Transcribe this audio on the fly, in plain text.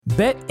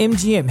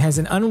BetMGM has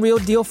an unreal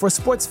deal for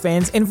sports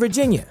fans in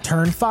Virginia.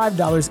 Turn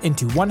 $5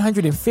 into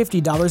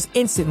 $150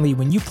 instantly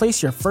when you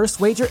place your first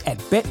wager at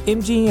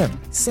BetMGM.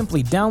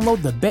 Simply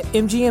download the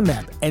BetMGM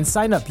app and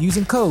sign up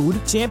using code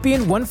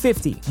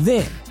Champion150.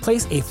 Then,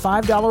 place a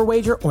 $5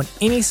 wager on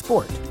any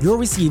sport. You'll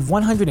receive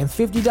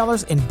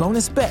 $150 in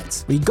bonus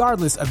bets,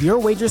 regardless of your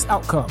wager's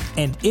outcome.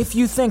 And if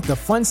you think the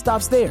fun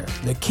stops there,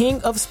 the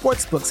King of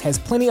Sportsbooks has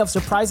plenty of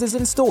surprises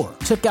in store.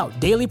 Check out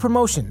daily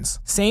promotions,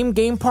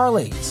 same-game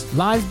parlays,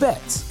 live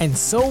bets, and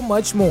so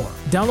much more.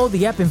 Download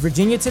the app in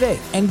Virginia today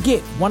and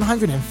get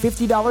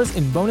 $150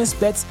 in bonus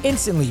bets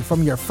instantly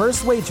from your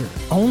first wager.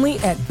 Only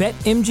at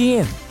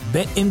BetMGM.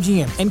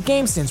 BetMGM and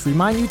GameSense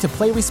remind you to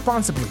play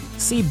responsibly.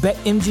 See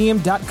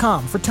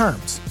BetMGM.com for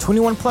terms.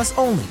 21 plus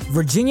only.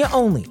 Virginia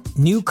only.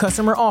 New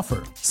customer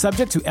offer.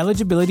 Subject to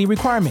eligibility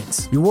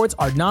requirements. Rewards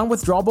are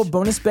non-withdrawable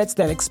bonus bets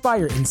that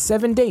expire in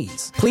 7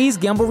 days. Please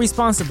gamble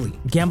responsibly.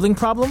 Gambling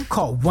problem?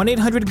 Call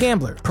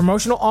 1-800-GAMBLER.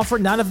 Promotional offer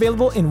not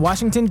available in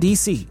Washington,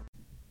 D.C.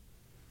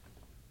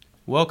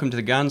 Welcome to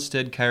the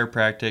Gonstead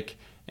Chiropractic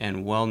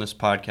and Wellness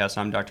Podcast.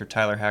 I'm Dr.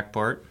 Tyler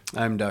Hackbart.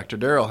 I'm Dr.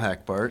 Daryl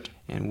Hackbart.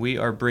 And we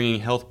are bringing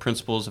health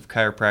principles of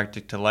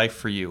chiropractic to life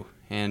for you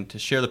and to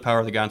share the power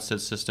of the Gonstead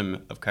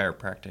system of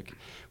chiropractic,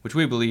 which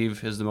we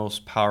believe is the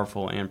most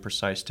powerful and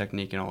precise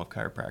technique in all of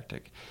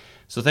chiropractic.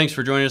 So thanks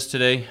for joining us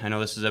today. I know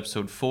this is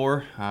episode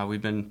 4.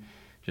 We've been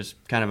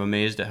just kind of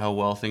amazed at how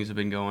well things have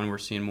been going. We're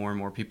seeing more and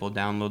more people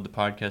download the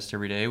podcast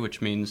every day, which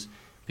means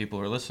people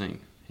are listening.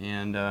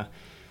 And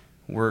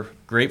we're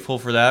grateful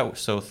for that.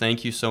 So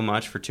thank you so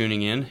much for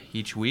tuning in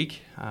each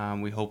week.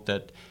 We hope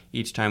that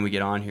each time we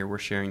get on here, we're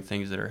sharing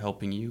things that are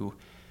helping you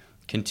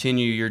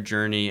continue your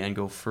journey and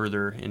go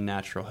further in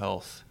natural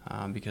health.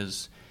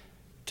 Because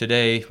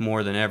today,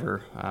 more than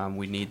ever,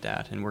 we need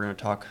that. And we're going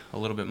to talk a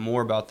little bit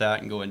more about that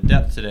and go in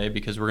depth today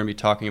because we're going to be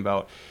talking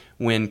about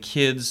when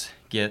kids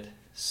get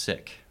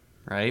sick,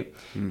 right?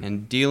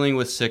 And dealing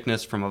with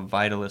sickness from a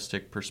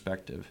vitalistic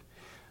perspective,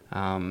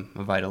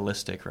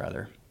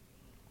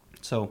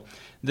 So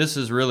this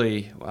is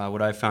really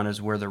what I found is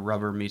where the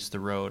rubber meets the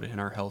road in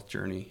our health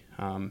journey.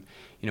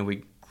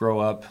 We grow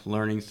up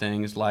learning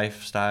things.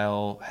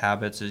 Lifestyle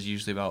habits is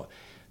usually about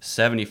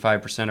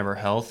 75% of our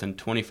health, and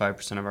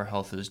 25% of our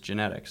health is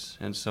genetics.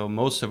 And so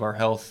most of our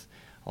health,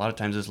 a lot of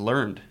times, is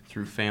learned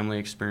through family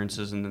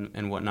experiences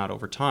and whatnot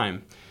over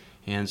time.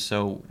 And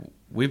so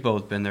we've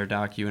both been there,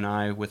 Doc, you and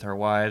I, with our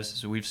wives.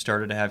 So we've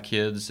started to have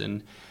kids,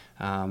 and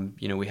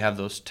we have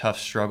those tough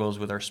struggles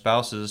with our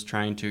spouses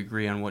trying to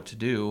agree on what to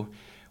do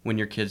when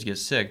your kids get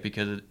sick,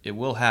 because it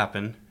will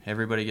happen.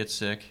 Everybody gets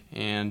sick,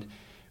 and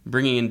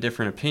bringing in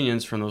different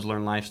opinions from those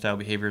learned lifestyle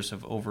behaviors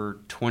of over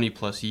 20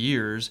 plus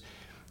years.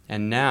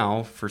 And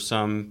now for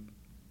some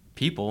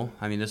people,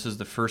 this is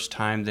the first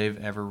time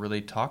they've ever really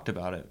talked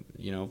about it.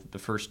 The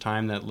first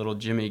time that little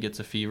Jimmy gets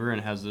a fever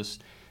and has this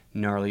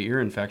gnarly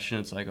ear infection,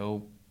 it's like,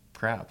 oh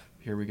crap,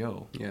 here we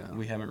go. Yeah.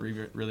 We haven't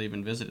really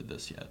even visited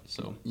this yet.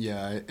 So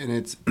yeah, and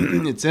it's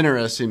it's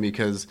interesting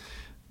because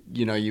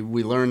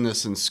we learn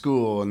this in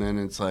school, and then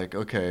it's like,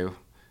 okay,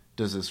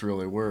 does this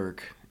really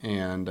work?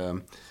 And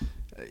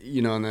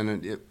and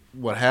then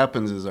what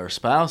happens is our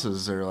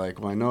spouses are like,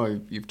 well, I know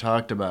you've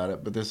talked about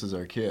it, but this is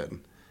our kid.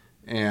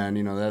 And,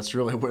 that's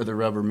really where the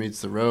rubber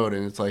meets the road.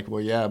 And it's like, well,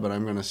 yeah, but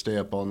I'm going to stay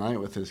up all night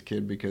with this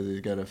kid because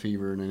he's got a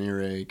fever and an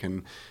earache.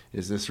 And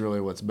is this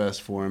really what's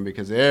best for him?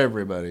 Because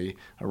everybody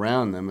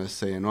around them is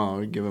saying,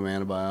 oh, give him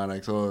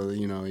antibiotics. Oh,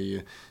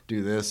 you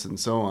do this and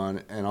so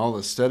on. And all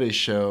the studies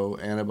show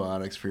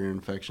antibiotics for ear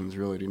infections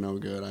really do no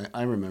good.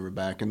 I remember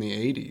back in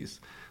the 80s,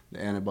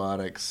 the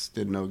antibiotics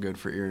did no good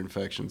for ear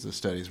infections. The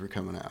studies were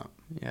coming out.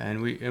 Yeah,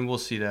 and we'll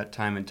see that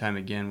time and time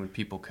again when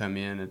people come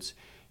in. It's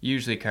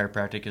usually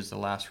chiropractic is the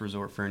last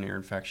resort for an ear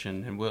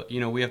infection, and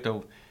we have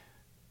to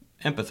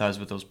empathize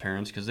with those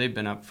parents because they've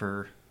been up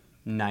for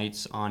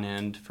nights on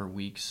end for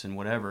weeks and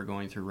whatever,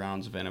 going through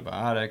rounds of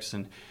antibiotics,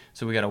 and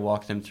so we got to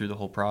walk them through the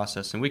whole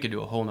process. And we could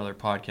do a whole nother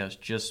podcast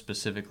just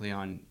specifically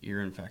on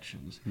ear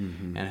infections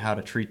and how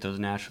to treat those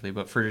naturally.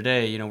 But for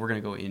today, we're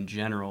going to go in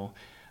general.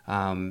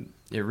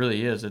 It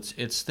really is.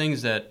 It's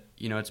things that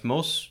it's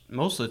most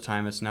of the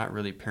time it's not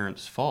really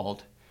parents'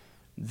 fault.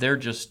 They're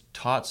just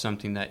taught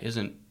something that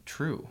isn't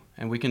true,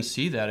 and we can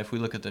see that if we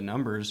look at the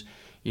numbers.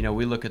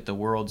 We look at the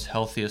world's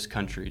healthiest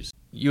countries.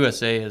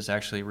 USA is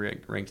actually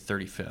ranked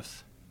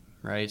 35th,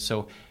 right?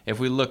 So if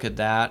we look at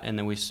that and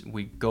then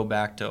we go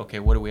back to, okay,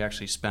 what do we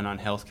actually spend on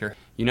healthcare?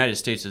 United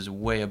States is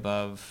way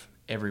above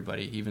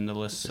everybody, even the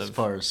lists as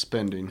far as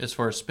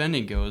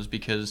spending goes,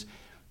 because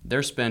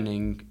they're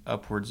spending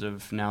upwards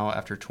of, now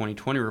after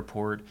 2020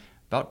 report,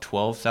 about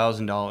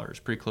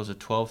 $12,000, pretty close to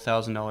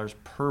 $12,000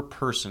 per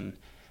person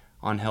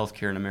on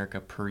healthcare in America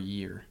per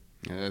year.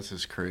 Yeah, this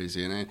is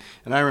crazy. And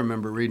I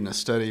remember reading a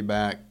study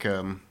back,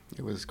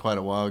 it was quite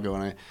a while ago,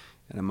 and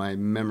my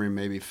memory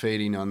may be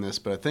fading on this,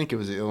 but I think it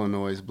was the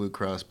Illinois Blue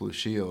Cross Blue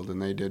Shield,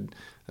 and they did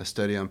a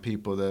study on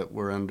people that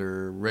were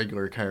under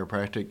regular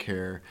chiropractic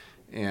care,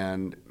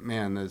 and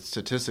man, the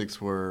statistics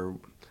were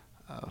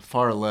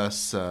far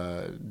less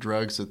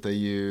drugs that they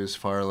use,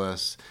 far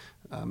less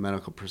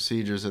medical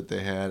procedures that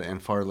they had,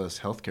 and far less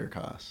healthcare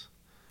costs.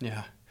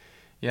 Yeah.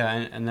 Yeah,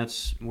 and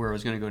that's where I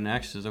was going to go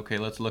next is, okay,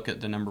 let's look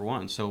at the number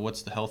one. So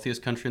what's the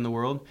healthiest country in the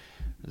world?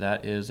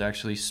 That is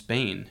actually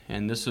Spain.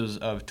 And this was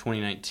of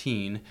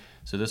 2019.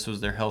 So this was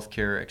their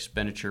healthcare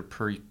expenditure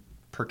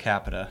per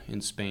capita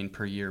in Spain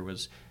per year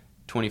was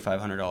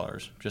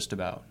 $2,500, just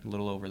about, a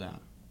little over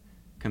that,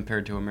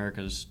 compared to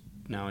America's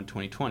now in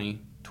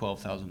 2020,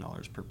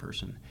 $12,000 per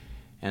person.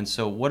 And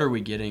so what are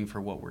we getting for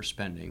what we're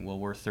spending? Well,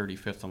 we're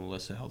 35th on the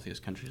list of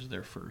healthiest countries.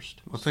 They're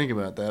first. Well, think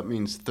about that. It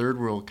means third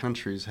world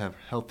countries have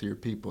healthier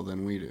people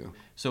than we do.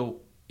 So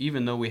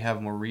even though we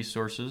have more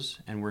resources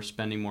and we're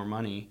spending more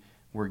money,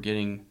 we're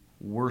getting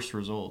worse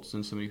results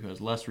than somebody who has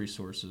less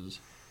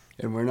resources.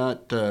 And we're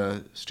not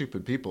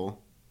stupid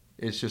people.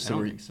 It's just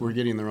that we're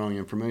getting the wrong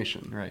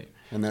information. Right.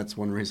 And that's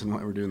one reason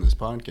why we're doing this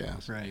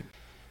podcast. Right.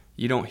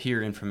 You don't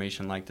hear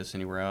information like this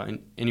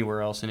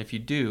anywhere else. And if you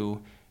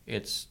do,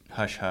 it's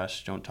hush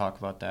hush. Don't talk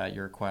about that.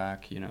 You're a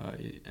quack. You know,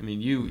 I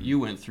mean, you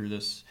went through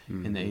this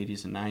in the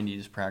 80s and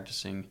 90s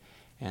practicing,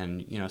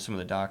 and you know some of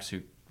the docs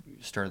who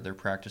started their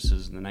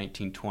practices in the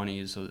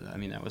 1920s. So, I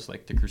mean, that was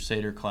like the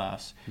Crusader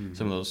class.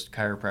 Some of those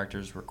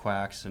chiropractors were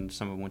quacks, and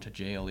some of them went to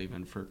jail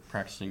even for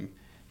practicing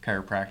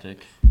chiropractic.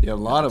 Yeah, a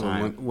lot of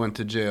them went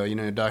to jail. You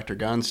know, Dr.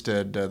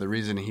 Gonstead, the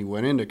reason he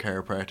went into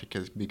chiropractic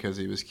is because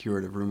he was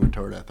cured of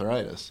rheumatoid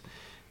arthritis.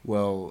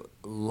 Well,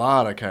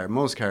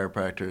 most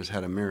chiropractors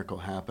had a miracle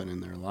happen in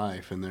their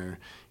life, and they're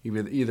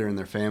either in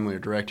their family or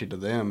directed to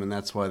them, and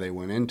that's why they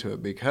went into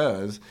it,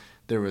 because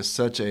there was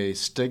such a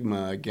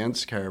stigma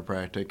against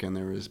chiropractic, and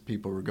there was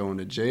people were going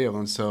to jail,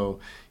 and so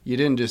you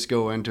didn't just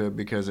go into it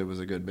because it was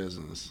a good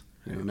business.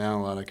 You know, now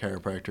a lot of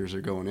chiropractors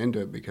are going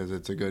into it because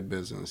it's a good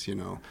business, you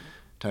know,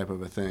 type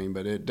of a thing.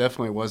 But it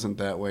definitely wasn't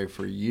that way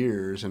for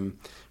years, and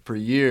for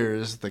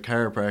years the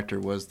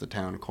chiropractor was the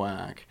town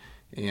quack.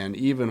 And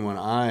even when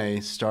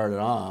I started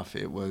off,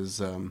 it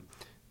was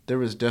there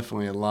was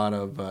definitely a lot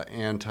of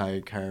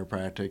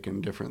anti-chiropractic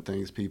and different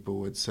things people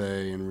would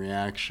say and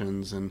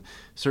reactions, and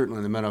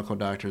certainly the medical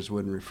doctors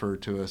wouldn't refer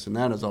to us, and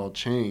that has all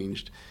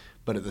changed.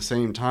 But at the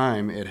same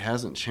time, it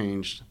hasn't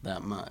changed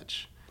that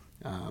much.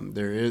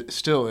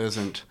 Still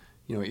isn't,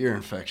 you know, ear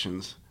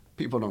infections.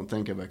 People don't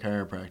think of a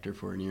chiropractor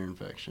for an ear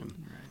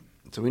infection.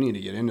 Right. So we need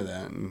to get into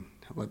that and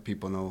let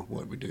people know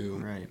what we do.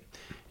 Right.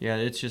 Yeah,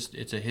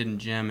 it's a hidden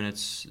gem, and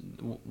it's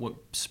what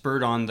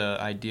spurred on the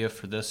idea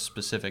for this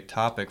specific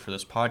topic for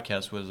this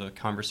podcast was a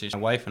conversation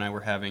my wife and I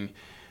were having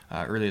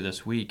earlier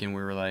this week, and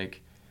we were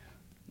like,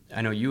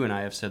 I know you and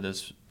I have said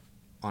this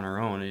on our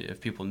own, if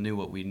people knew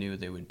what we knew,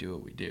 they would do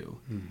what we do.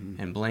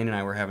 Mm-hmm. And Blaine and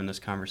I were having this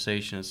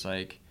conversation. It's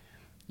like,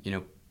 you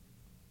know,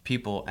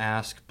 people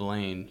ask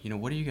Blaine, you know,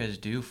 what do you guys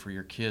do for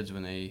your kids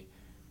when they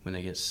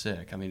get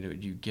sick? I mean,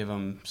 do you give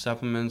them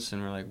supplements?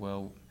 And we're like,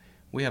 well,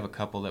 we have a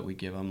couple that we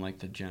give them, like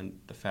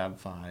the Fab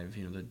 5,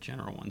 you know, the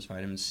general ones,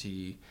 vitamin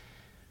C,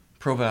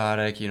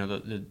 probiotic, you know,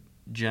 the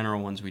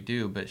general ones we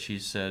do. But she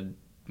said,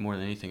 more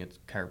than anything, it's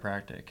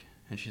chiropractic.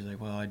 And she's like,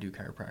 well, I do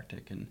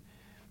chiropractic. And,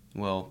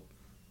 well,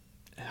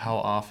 how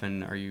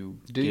often are you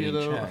getting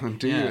checked?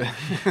 Do you?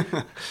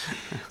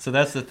 So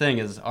that's the thing,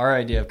 is our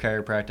idea of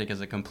chiropractic is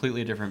a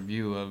completely different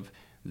view of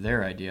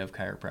their idea of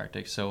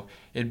chiropractic. So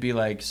it'd be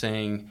like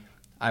saying,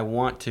 I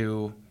want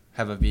to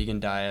have a vegan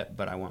diet,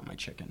 but I want my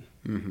chicken.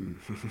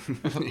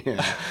 Mm-hmm.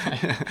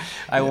 Yeah.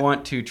 I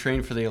want to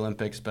train for the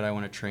Olympics, but I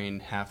want to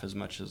train half as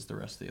much as the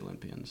rest of the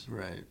Olympians.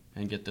 Right.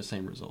 And get the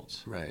same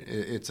results. Right.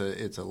 It's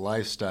a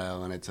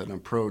lifestyle, and it's an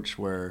approach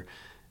where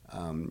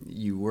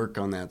you work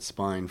on that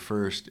spine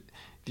first.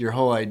 Your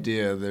whole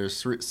idea,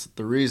 the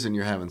reason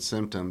you're having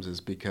symptoms is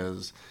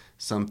because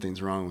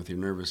something's wrong with your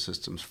nervous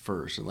systems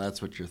first, and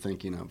that's what you're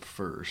thinking of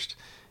first.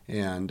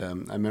 And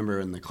I remember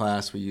in the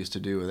class we used to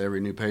do with every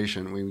new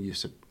patient, we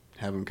used to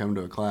have them come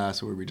to a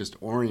class where we just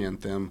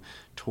orient them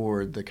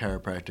toward the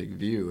chiropractic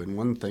view. And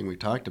one thing we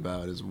talked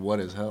about is, what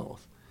is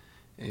health?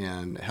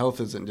 And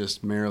health isn't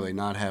just merely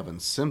not having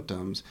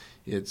symptoms.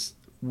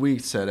 We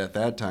said at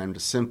that time, to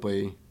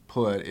simply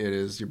put, it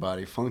is your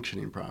body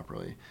functioning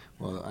properly.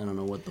 Well, I don't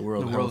know what the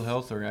World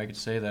Health Organization, I could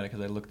say that because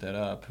I looked that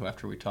up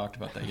after we talked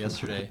about that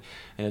yesterday.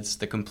 And it's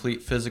the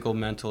complete physical,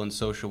 mental, and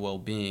social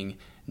well-being,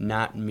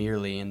 not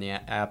merely in the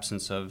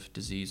absence of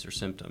disease or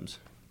symptoms.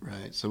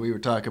 Right. So we were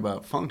talking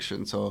about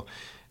function. So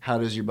how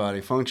does your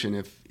body function?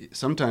 If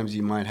sometimes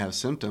you might have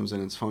symptoms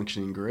and it's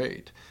functioning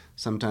great.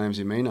 Sometimes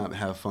you may not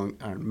have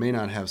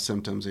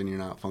symptoms and you're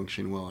not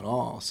functioning well at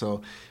all.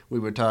 So we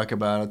would talk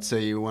about, let's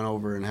say you went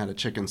over and had a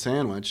chicken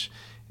sandwich,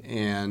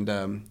 and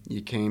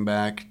you came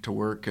back to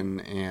work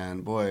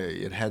and boy,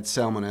 it had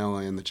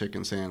salmonella in the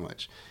chicken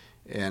sandwich.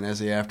 And as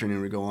the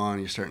afternoon would go on,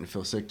 you're starting to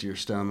feel sick to your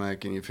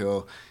stomach, and you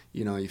feel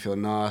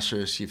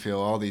nauseous, you feel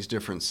all these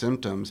different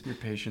symptoms. Your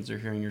patients are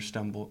hearing your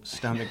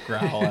stomach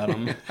growl at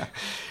them.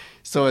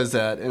 So is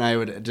that, and I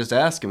would just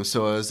ask them,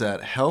 so is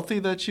that healthy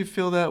that you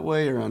feel that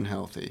way or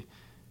unhealthy?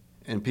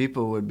 And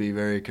people would be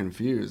very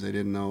confused. They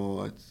didn't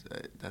know,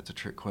 that's a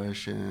trick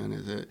question.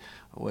 Is it,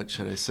 what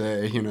should I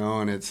say? You know,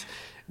 and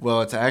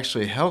Well, it's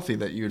actually healthy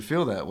that you would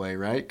feel that way,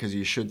 right? Because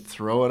you should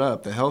throw it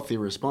up. The healthy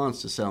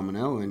response to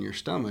salmonella in your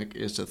stomach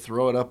is to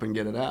throw it up and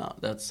get it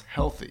out. That's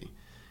healthy,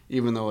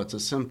 even though it's a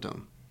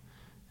symptom.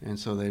 And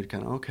so they'd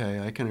kind of, okay,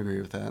 I can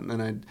agree with that.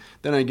 And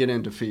then I'd get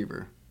into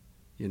fever.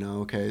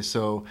 Okay,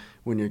 so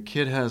when your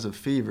kid has a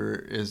fever,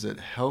 is it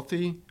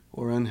healthy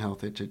or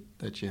unhealthy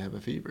that you have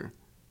a fever?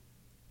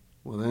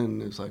 Well,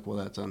 then it's like, well,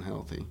 that's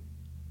unhealthy.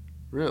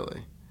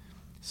 Really?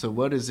 So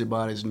what is the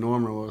body's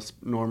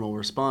normal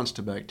response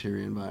to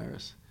bacteria and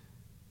virus?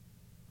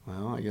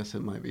 Well, I guess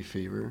it might be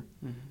fever.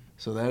 Mm-hmm.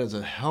 So that is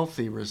a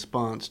healthy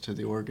response to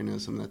the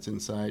organism that's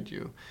inside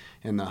you.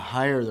 And the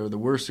higher or the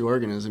worse the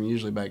organism,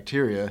 usually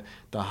bacteria,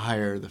 the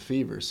higher the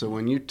fever. So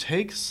when you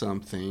take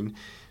something,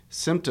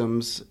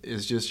 symptoms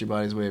is just your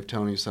body's way of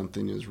telling you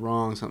something is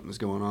wrong, something's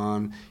going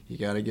on. You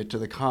got to get to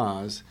the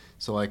cause.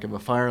 So like if a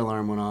fire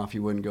alarm went off,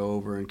 you wouldn't go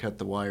over and cut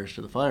the wires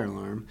to the fire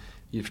alarm.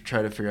 You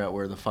try to figure out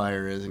where the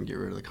fire is and get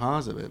rid of the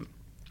cause of it.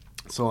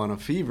 So on a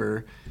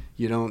fever,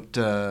 you don't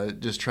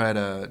just try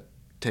to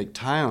take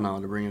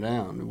Tylenol to bring it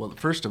down. Well,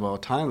 first of all,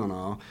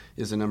 Tylenol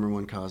is the number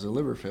one cause of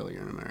liver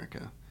failure in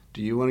America.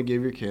 Do you want to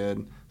give your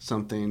kid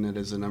something that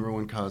is the number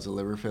one cause of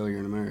liver failure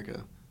in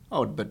America?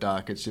 Oh, but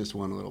doc, it's just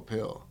one little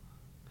pill.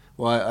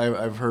 Well,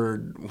 I've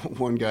heard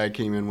one guy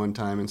came in one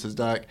time and says,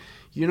 Doc,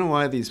 you know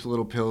why these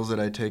little pills that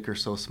I take are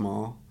so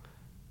small?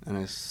 And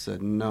I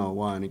said, no,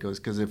 why? And he goes,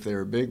 because if they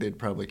were big, they'd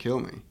probably kill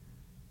me.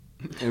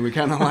 And we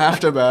kind of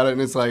laughed about it,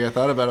 and it's like, I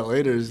thought about it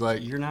later, it's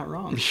like, you're not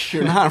wrong.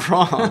 You're not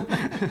wrong.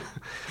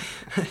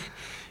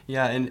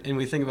 Yeah, and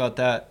we think about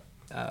that,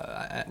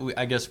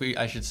 I guess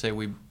I should say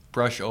we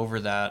brush over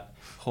that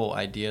whole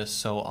idea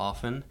so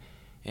often.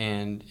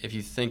 And if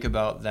you think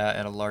about that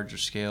at a larger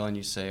scale and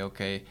you say,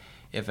 okay,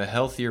 if a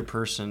healthier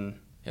person,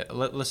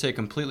 let's say a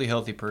completely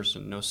healthy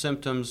person, no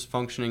symptoms,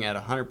 functioning at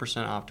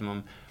 100%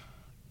 optimum,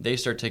 they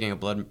start taking a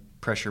blood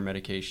pressure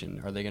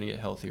medication, are they going to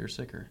get healthier or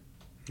sicker?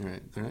 Right.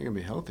 They're not going to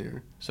be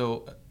healthier.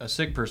 So a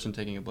sick person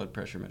taking a blood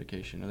pressure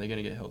medication, are they going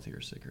to get healthier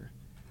or sicker?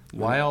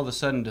 Why all of a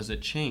sudden does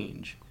it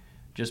change?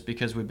 Just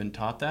because we've been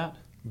taught that?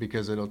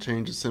 Because it'll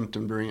change the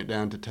symptom, bring it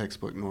down to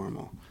textbook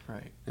normal.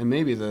 Right. And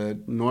maybe the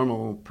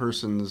normal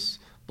person's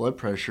blood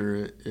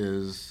pressure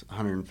is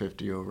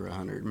 150 over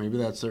 100. Maybe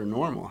that's their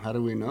normal. How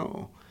do we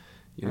know?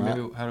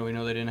 How do we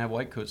know they didn't have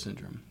white coat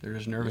syndrome? They're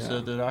just nervous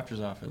at the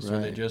doctor's office.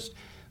 Right. Or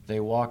they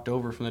walked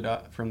over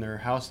from their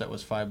house that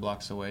was 5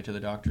 blocks away to the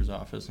doctor's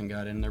office and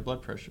got in their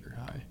blood pressure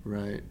high.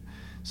 Right.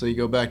 So you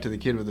go back to the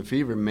kid with the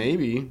fever,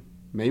 maybe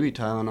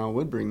Tylenol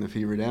would bring the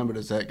fever down, but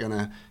is that going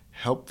to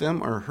help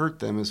them or hurt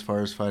them as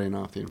far as fighting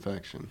off the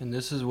infection? And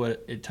this is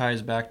what it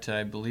ties back to,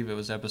 I believe it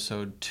was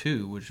episode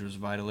 2, which was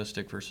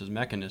vitalistic versus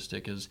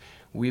mechanistic, is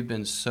we've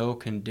been so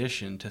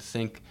conditioned to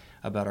think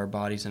about our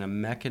bodies in a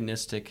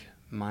mechanistic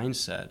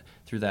mindset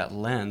through that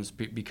lens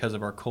because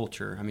of our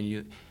culture. I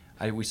mean,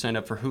 we signed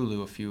up for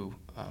Hulu a few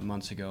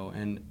months ago,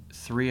 and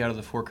 3 out of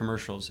the 4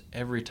 commercials,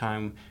 every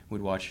time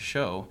we'd watch a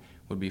show,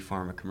 would be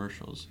pharma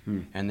commercials.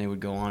 And they would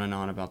go on and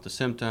on about the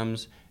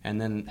symptoms, and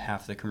then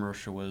half the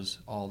commercial was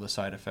all the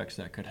side effects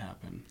that could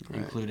happen,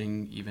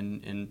 including,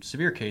 even in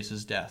severe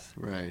cases, death.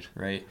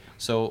 Right.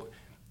 So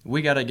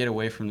we got to get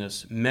away from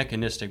this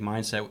mechanistic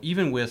mindset,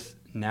 even with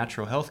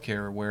natural health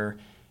care, where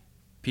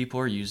people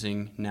are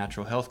using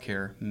natural health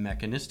care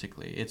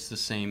mechanistically. It's the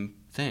same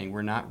thing.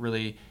 We're not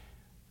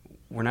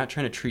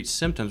trying to treat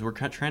symptoms. We're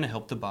trying to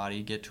help the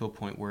body get to a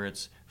point where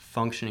it's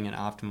functioning at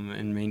optimum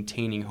and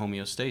maintaining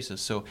homeostasis.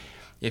 So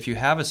if you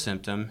have a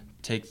symptom,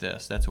 take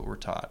this. That's what we're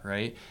taught,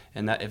 right?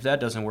 And that if that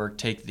doesn't work,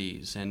 take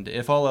these. And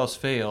if all else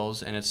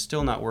fails and it's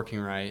still not working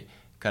right,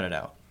 cut it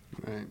out.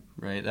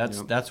 Right.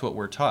 That's what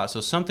we're taught.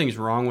 So something's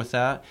wrong with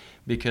that,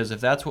 because if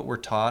that's what we're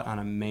taught on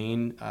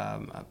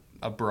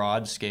a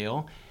broad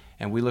scale,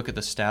 and we look at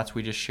the stats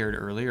we just shared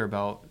earlier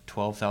about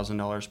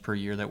 $12,000 per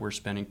year that we're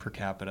spending per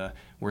capita.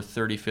 We're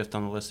 35th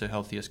on the list of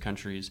healthiest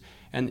countries.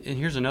 And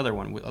here's another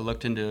one. I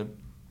looked into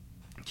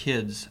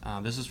kids.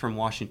 This is from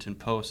Washington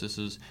Post. This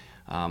is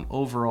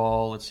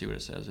overall, let's see what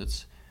it says.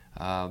 It's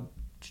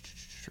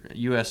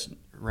U.S.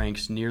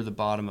 ranks near the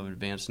bottom of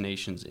advanced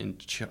nations in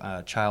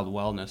child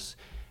wellness.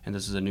 And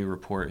this is a new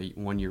report,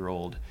 1 year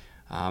old.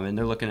 And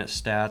they're looking at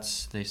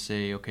stats. They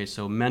say, okay,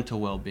 so mental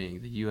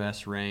well-being. The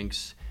U.S.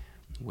 ranks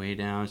way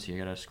down, so you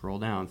got to scroll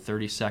down,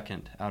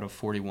 32nd out of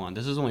 41.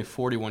 This is only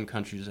 41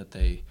 countries that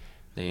they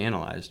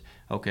analyzed.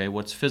 Okay,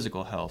 what's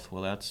physical health?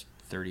 Well, that's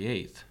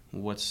 38th.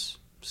 What's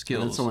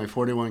skills? And that's only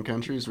 41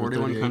 countries?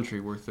 41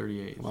 countries, we're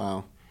 38th.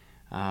 Wow.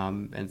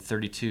 And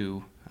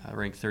 32,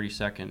 ranked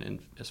 32nd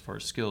as far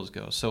as skills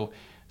go. So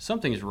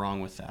something is wrong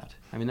with that.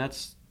 I mean,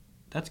 that's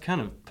kind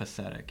of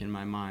pathetic in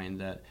my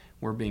mind, that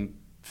we're being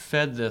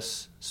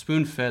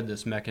spoon-fed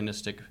this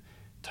mechanistic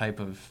type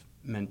of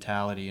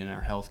mentality in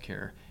our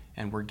healthcare,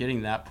 and we're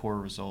getting that poor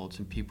results,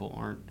 and people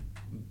aren't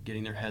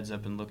getting their heads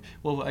up and look.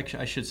 Well,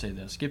 actually, I should say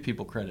this. Give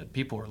people credit.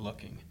 People are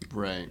looking.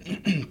 Right.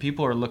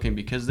 People are looking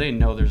because they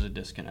know there's a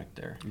disconnect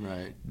there.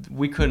 Right.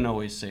 We couldn't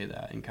always say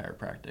that in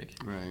chiropractic.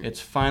 Right. It's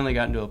finally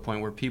gotten to a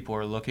point where people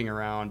are looking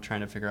around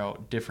trying to figure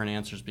out different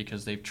answers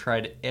because they've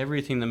tried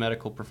everything the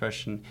medical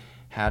profession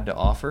had to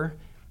offer,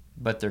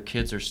 but their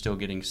kids are still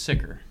getting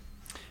sicker.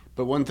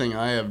 But one thing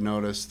I have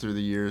noticed through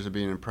the years of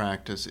being in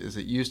practice is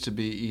it used to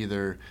be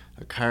either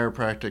a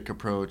chiropractic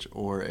approach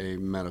or a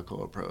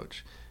medical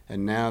approach.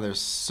 And now there's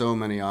so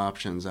many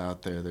options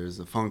out there. There's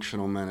the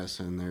functional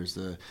medicine, there's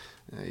the,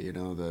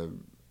 the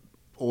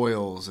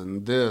oils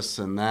and this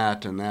and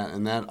that and that.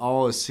 And that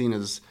all is seen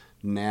as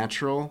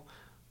natural,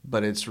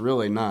 but it's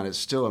really not. It's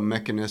still a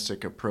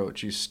mechanistic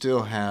approach. You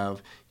still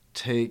have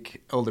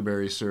take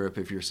elderberry syrup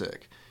if you're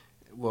sick.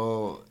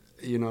 Well,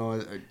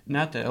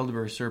 not that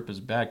elderberry syrup is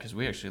bad because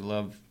we actually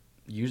love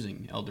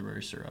using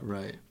elderberry syrup.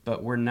 Right.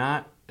 But we're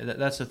not,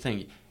 that's the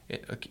thing.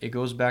 It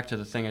goes back to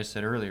the thing I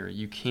said earlier.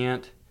 You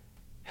can't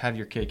have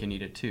your cake and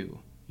eat it too.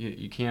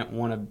 You can't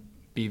want to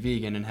be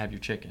vegan and have your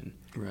chicken.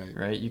 Right.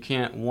 Right? You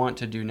can't want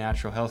to do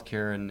natural health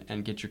care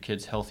and get your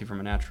kids healthy from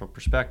a natural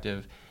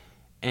perspective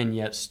and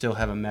yet still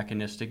have a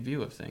mechanistic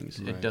view of things.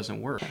 Right. It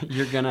doesn't work.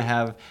 You're going to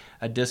have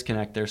a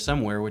disconnect there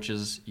somewhere, which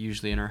is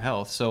usually in our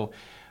health. So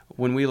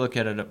when we look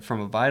at it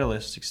from a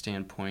vitalistic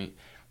standpoint,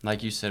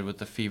 like you said with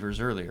the fevers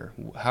earlier,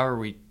 how are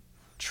we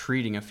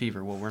treating a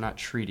fever? Well, we're not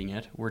treating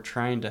it. We're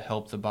trying to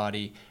help the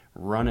body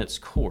run its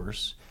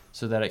course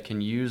so that it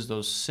can use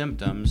those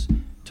symptoms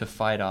to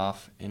fight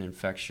off an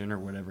infection or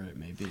whatever it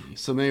may be.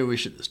 So maybe we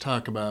should just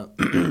talk about,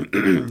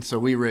 so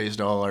we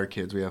raised all our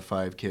kids. We have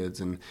 5 kids,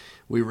 and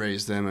we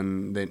raised them,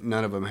 and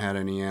none of them had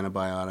any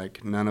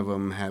antibiotic. None of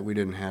them we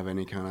didn't have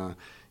any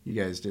you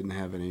guys didn't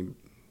have any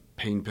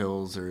pain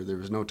pills, or there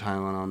was no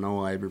Tylenol, no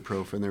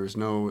ibuprofen, there was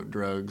no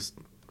drugs,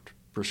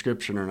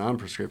 prescription or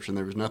non-prescription,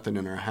 there was nothing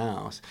in our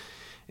house.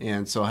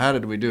 And so how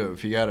did we do it?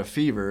 If you got a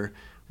fever,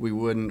 we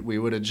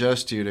would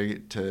adjust you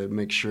to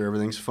make sure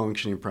everything's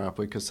functioning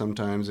properly, because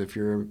sometimes if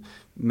you're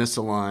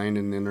misaligned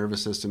and the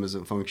nervous system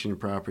isn't functioning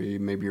properly,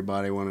 maybe your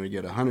body wanted to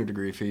get a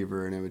 100-degree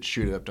fever and it would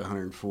shoot it up to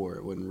 104.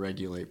 It wouldn't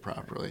regulate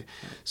properly.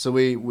 Right. So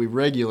we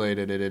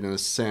regulated it in a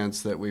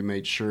sense that we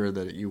made sure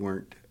that you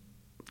weren't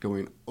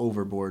going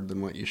overboard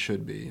than what you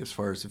should be as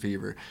far as the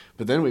fever.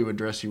 But then we would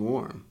dress you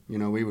warm.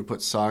 We would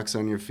put socks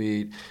on your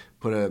feet,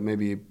 put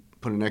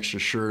an extra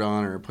shirt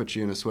on, or put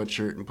you in a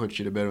sweatshirt and put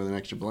you to bed with an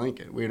extra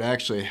blanket. We'd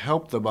actually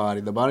help the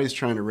body. The body's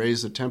trying to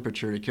raise the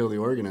temperature to kill the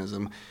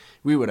organism.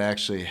 We would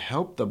actually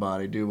help the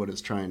body do what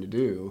it's trying to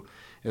do,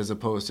 as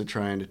opposed to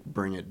trying to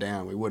bring it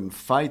down. We wouldn't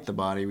fight the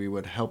body, we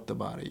would help the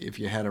body. If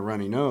you had a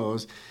runny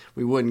nose,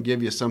 we wouldn't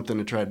give you something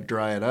to try to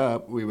dry it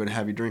up. We would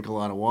have you drink a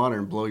lot of water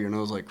and blow your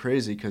nose like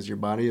crazy, because your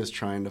body is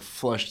trying to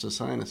flush the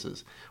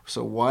sinuses.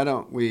 So why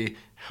don't we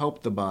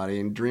help the body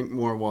and drink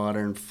more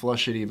water and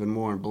flush it even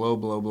more and blow,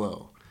 blow,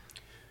 blow?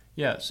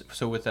 Yeah,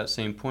 so with that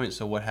same point,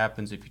 so what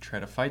happens if you try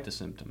to fight the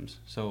symptoms?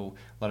 So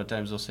a lot of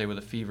times they'll say with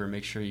a fever,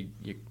 make sure you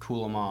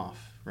cool them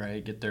off,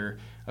 right? Get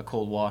a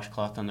cold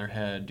washcloth on their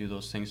head, do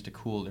those things to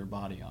cool their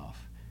body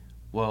off.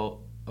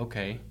 Well,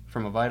 okay,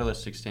 from a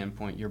vitalistic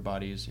standpoint, your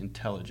body is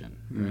intelligent,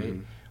 right?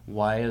 Mm-hmm.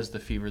 Why is the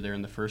fever there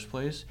in the first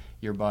place?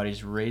 Your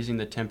body's raising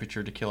the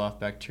temperature to kill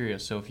off bacteria.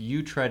 So if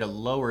you try to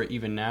lower it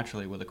even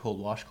naturally with a cold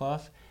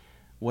washcloth,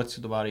 what's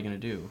the body going to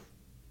do?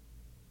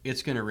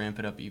 It's going to ramp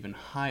it up even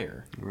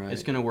higher. Right.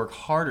 It's going to work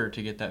harder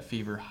to get that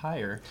fever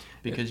higher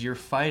because you're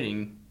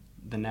fighting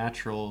the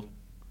natural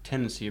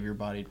tendency of your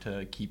body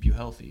to keep you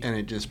healthy. And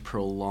it just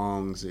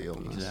prolongs the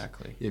illness.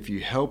 Exactly. If you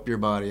help your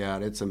body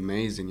out, it's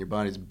amazing. Your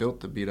body's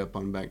built to beat up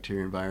on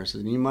bacteria and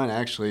viruses, and you might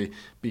actually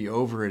be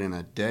over it in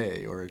a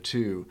day or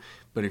 2.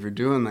 But if you're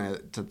doing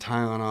that to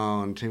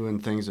Tylenol and doing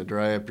things to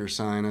dry up your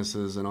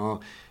sinuses and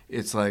all,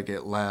 it's like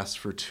it lasts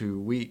for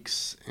 2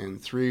 weeks and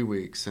 3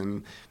 weeks.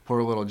 And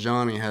poor little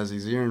Johnny has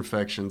these ear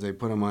infections. They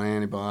put him on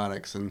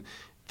antibiotics, and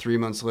 3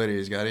 months later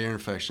he's got ear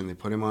infection. They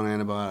put him on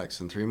antibiotics,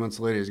 and 3 months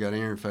later he's got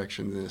ear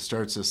infection. And it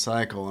starts this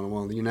cycle, and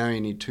well, now you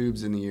need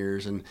tubes in the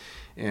ears,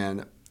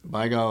 and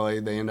by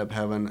golly, they end up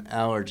having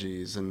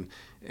allergies and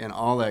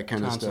all that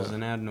kind of stuff. Tonsils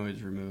and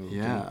adenoids removed.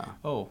 Yeah.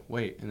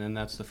 And then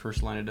that's the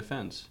first line of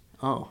defense.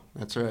 Oh,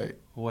 that's right.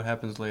 Well, what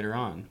happens later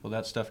on? Well,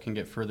 that stuff can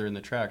get further in the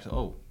tracks.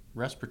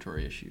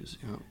 Respiratory issues.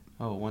 Yep.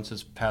 Once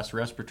it's past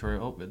respiratory,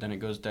 but then it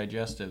goes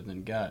digestive,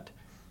 then gut,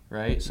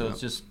 right? So It's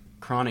just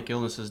chronic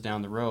illnesses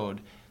down the road.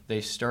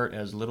 They start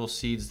as little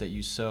seeds that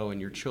you sow in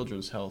your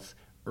children's health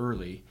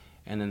early,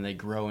 and then they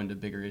grow into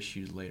bigger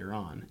issues later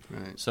on.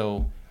 Right.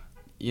 So,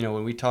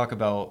 when we talk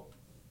about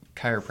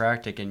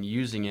chiropractic and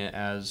using it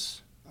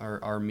as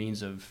our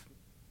means of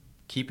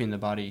keeping the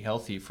body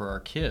healthy for our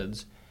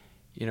kids,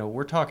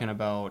 we're talking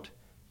about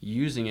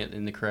using it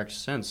in the correct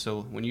sense.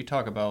 So when you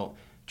talk about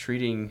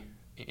treating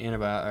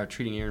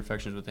ear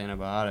infections with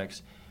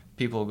antibiotics,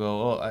 people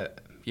go,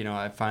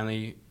 I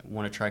finally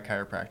want to try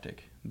chiropractic.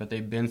 But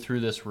they've been through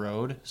this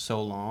road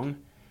so long,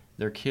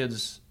 their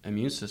kid's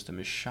immune system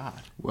is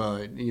shot. Well,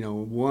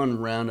 one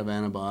round of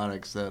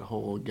antibiotics, that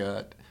whole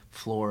gut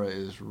flora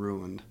is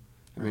ruined.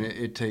 I mean,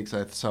 it takes,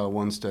 I saw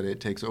one study,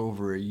 it takes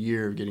over a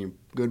year of getting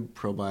good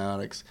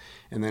probiotics.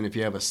 And then if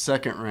you have a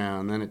second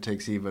round, then it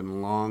takes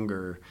even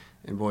longer.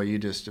 And boy, you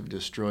just have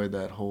destroyed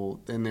that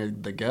whole, and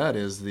the gut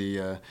is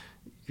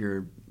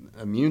your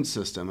immune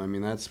system. I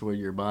mean, that's where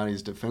your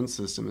body's defense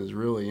system is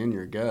really in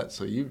your gut.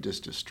 So you've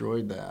just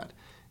destroyed that.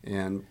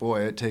 And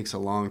boy, it takes a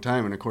long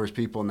time. And of course,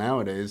 people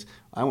nowadays,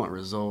 I want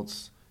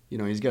results. You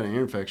know, he's got an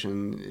ear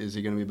infection. Is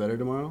he going to be better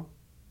tomorrow?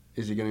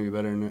 Is he going to be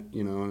better,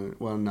 you know,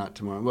 well, not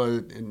tomorrow, well,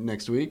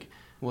 next week?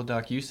 Well,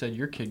 Doc, you said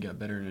your kid got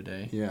better in a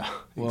day. Yeah,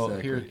 well,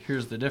 exactly.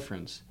 Here's the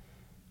difference.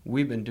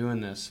 We've been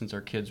doing this since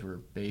our kids were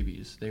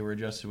babies. They were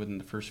adjusted within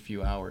the first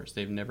few hours.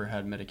 They've never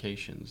had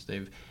medications.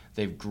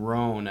 They've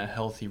grown a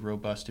healthy,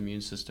 robust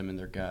immune system in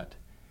their gut,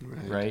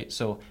 right?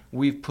 So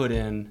we've put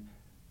in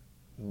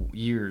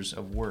years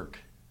of work.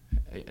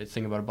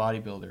 Think about a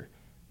bodybuilder.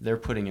 They're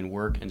putting in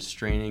work and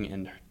straining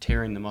and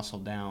tearing the muscle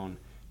down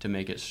to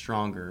make it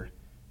stronger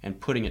and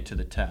putting it to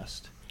the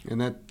test. And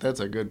that's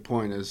a good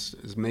point, is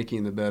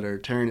making the better,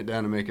 tearing it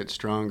down to make it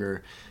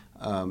stronger.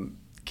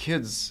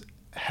 Kids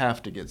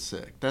have to get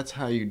sick. That's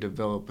how you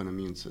develop an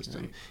immune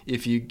system. Right.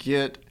 If you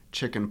get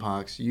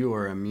chickenpox, you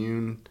are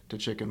immune to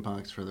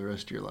chickenpox for the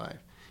rest of your life.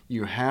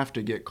 You have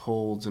to get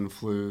colds and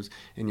flus,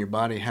 and your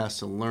body has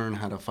to learn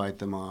how to fight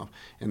them off.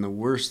 And the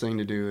worst thing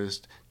to do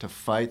is to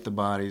fight the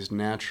body's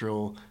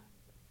natural,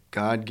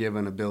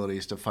 God-given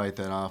abilities to fight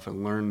that off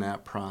and learn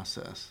that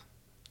process.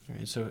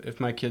 Right, so if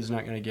my kid's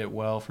not going to get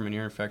well from an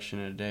ear infection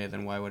in a day,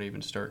 then why would I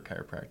even start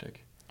chiropractic?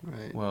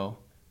 Right. Well,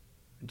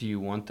 do you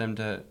want them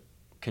to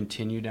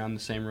continue down the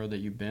same road that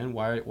you've been?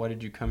 Why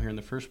did you come here in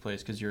the first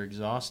place? Because you're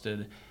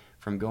exhausted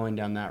from going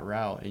down that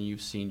route, and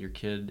you've seen your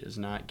kid is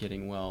not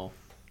getting well.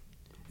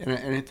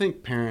 And I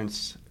think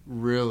parents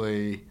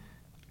really,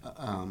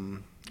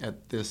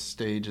 at this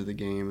stage of the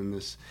game,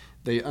 and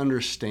they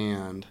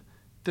understand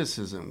this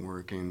isn't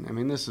working. I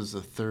mean, this is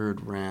the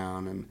third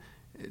round, and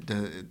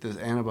the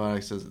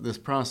antibiotics, this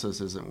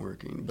process isn't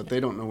working, but they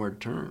don't know where to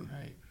turn.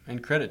 Right.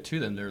 And credit to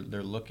them,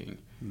 they're looking,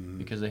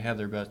 because they have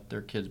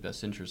their kids'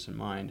 best interests in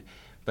mind.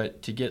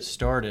 But to get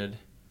started,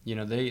 you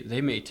know,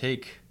 they may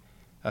take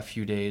a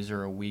few days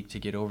or a week to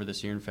get over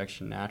this ear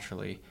infection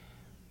naturally.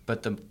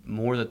 But the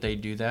more that they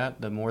do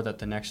that, the more that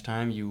the next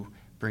time you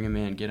bring them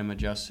in, get them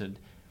adjusted,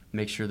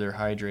 make sure they're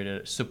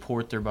hydrated,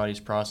 support their body's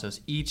process.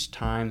 Each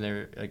time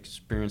they're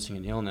experiencing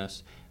an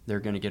illness,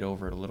 they're going to get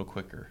over it a little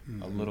quicker,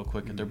 a little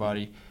quicker. Mm-hmm. Their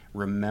body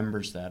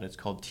remembers that. It's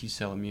called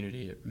T-cell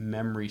immunity.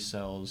 Memory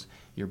cells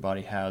your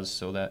body has,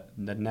 so that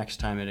the next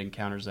time it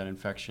encounters that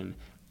infection,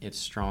 it's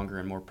stronger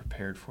and more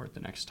prepared for it the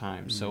next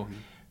time. So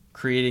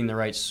creating the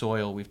right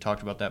soil, we've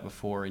talked about that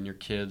before, in your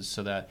kids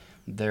so that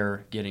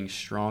they're getting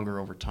stronger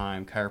over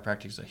time.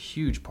 Chiropractic is a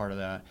huge part of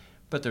that,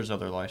 but there's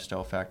other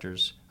lifestyle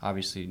factors,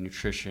 obviously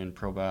nutrition,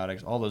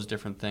 probiotics, all those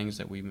different things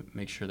that we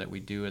make sure that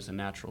we do as a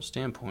natural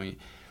standpoint.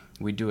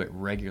 We do it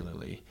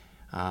regularly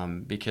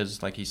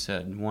because, like he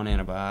said, one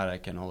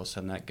antibiotic and all of a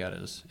sudden that gut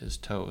is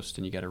toast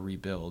and you got to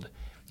rebuild.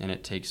 And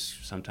it takes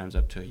sometimes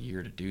up to a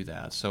year to do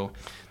that. So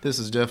this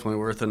is definitely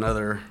worth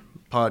another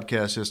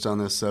podcast just on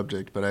this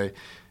subject. But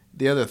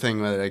the other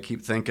thing that I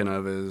keep thinking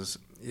of is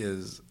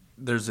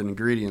there's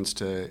ingredients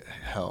to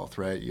health,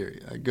 right?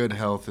 Good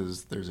health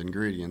there's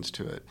ingredients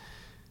to it.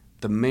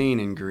 The main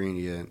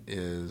ingredient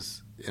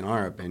is, in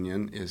our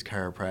opinion, is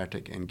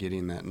chiropractic and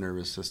getting that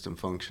nervous system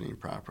functioning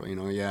properly. You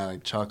know,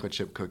 like chocolate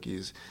chip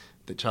cookies.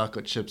 The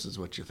chocolate chips is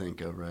what you think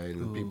of, right?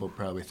 And people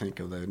probably think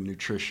of the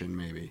nutrition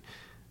maybe.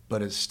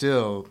 But it's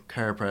still,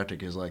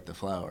 chiropractic is like the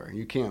flour.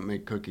 You can't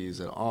make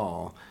cookies at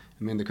all.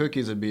 I mean, the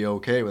cookies would be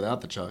okay without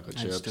the chocolate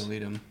chips. I'd still eat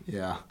them.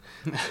 Yeah.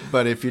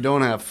 But if you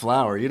don't have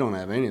flour, you don't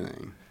have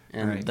anything.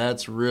 And right.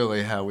 That's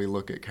really how we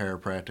look at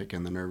chiropractic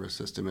and the nervous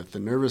system. If the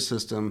nervous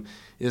system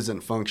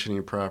isn't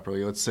functioning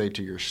properly, let's say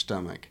to your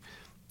stomach,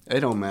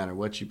 it don't matter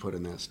what you put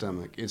in that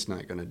stomach, it's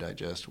not going to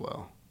digest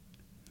well.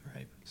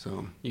 Right.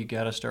 So you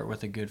got to start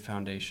with a good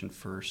foundation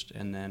first,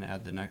 and then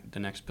add the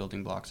next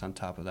building blocks on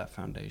top of that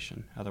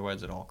foundation.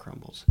 Otherwise, it all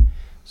crumbles.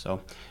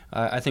 So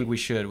I think we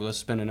should. Let's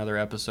spend another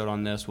episode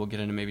on this. We'll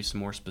get into maybe some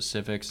more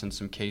specifics and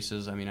some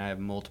cases. I mean, I have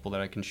multiple that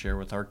I can share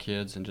with our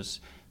kids and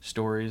just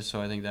stories.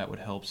 So I think that would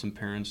help some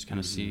parents kind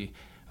of see,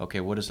 okay,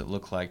 what does it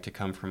look like to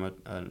come from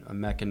a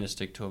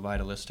mechanistic to a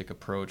vitalistic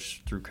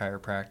approach through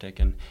chiropractic,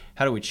 and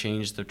how do we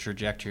change the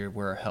trajectory of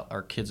where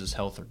our kids'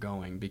 health are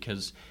going?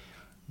 Because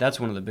that's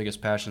one of the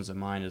biggest passions of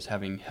mine, is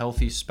having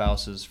healthy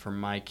spouses for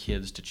my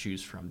kids to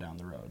choose from down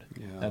the road.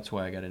 Yeah. That's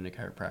why I got into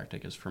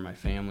chiropractic, is for my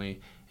family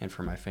and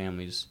for my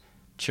family's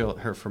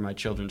for my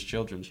children's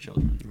children's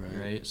children.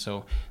 Right.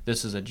 So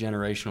this is a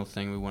generational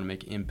thing. We want to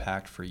make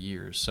impact for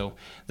years. So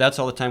that's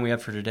all the time we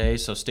have for today.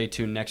 So stay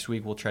tuned. Next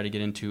week we'll try to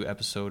get into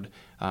episode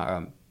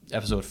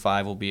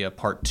 5 will be a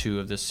part 2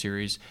 of this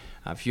series.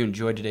 If you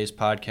enjoyed today's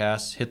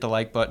podcast, hit the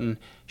like button,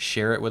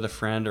 share it with a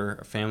friend or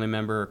a family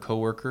member or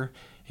coworker.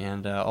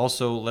 And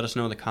also let us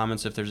know in the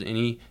comments if there's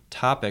any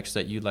topics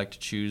that you'd like to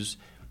choose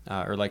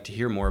or like to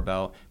hear more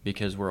about,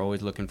 because we're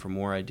always looking for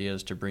more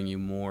ideas to bring you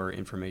more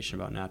information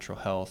about natural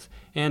health.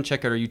 And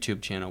check out our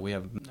YouTube channel. We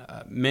have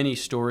many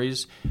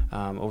stories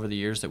over the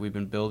years that we've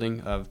been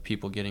building of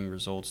people getting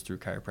results through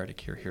chiropractic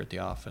care here at the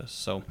office.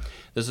 So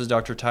this is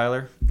Dr.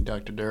 Tyler.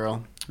 Dr.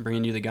 Darrell.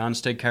 Bringing you the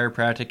Gonstead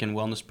Chiropractic and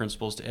Wellness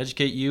Principles to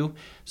educate you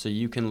so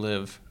you can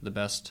live the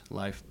best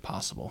life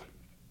possible.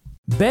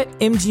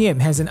 BetMGM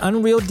has an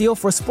unreal deal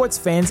for sports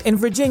fans in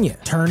Virginia.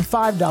 Turn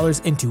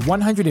 $5 into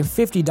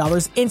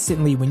 $150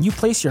 instantly when you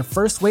place your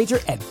first wager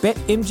at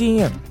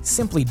BetMGM.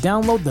 Simply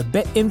download the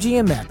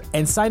BetMGM app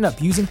and sign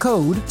up using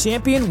code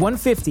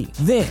Champion150.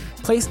 Then,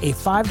 place a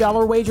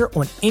 $5 wager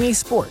on any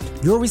sport.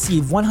 You'll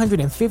receive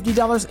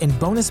 $150 in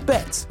bonus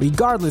bets,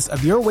 regardless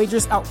of your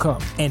wager's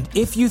outcome. And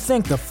if you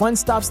think the fun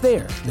stops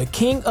there, the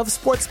King of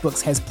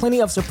Sportsbooks has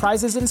plenty of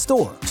surprises in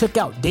store. Check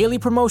out daily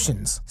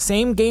promotions,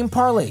 same-game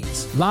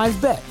parlays, live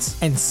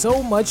bets, and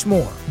so much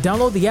more.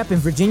 Download the app in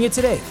Virginia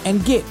today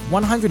and get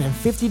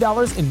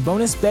 $150 in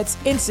bonus bets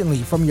instantly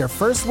from your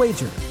first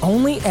wager.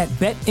 Only at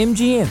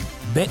BetMGM.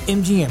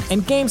 BetMGM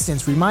and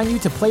GameSense remind you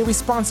to play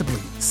responsibly.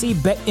 See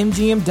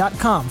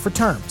BetMGM.com for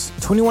terms.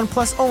 21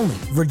 plus only.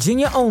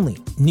 Virginia only.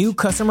 New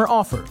customer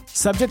offer.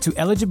 Subject to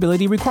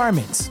eligibility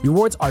requirements.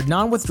 Rewards are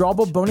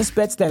non-withdrawable bonus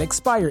bets that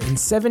expire in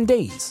 7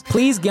 days.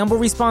 Please gamble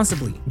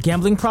responsibly.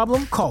 Gambling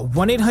problem? Call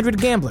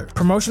 1-800-GAMBLER.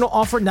 Promotional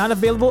offer not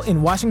available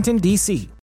in Washington, D.C.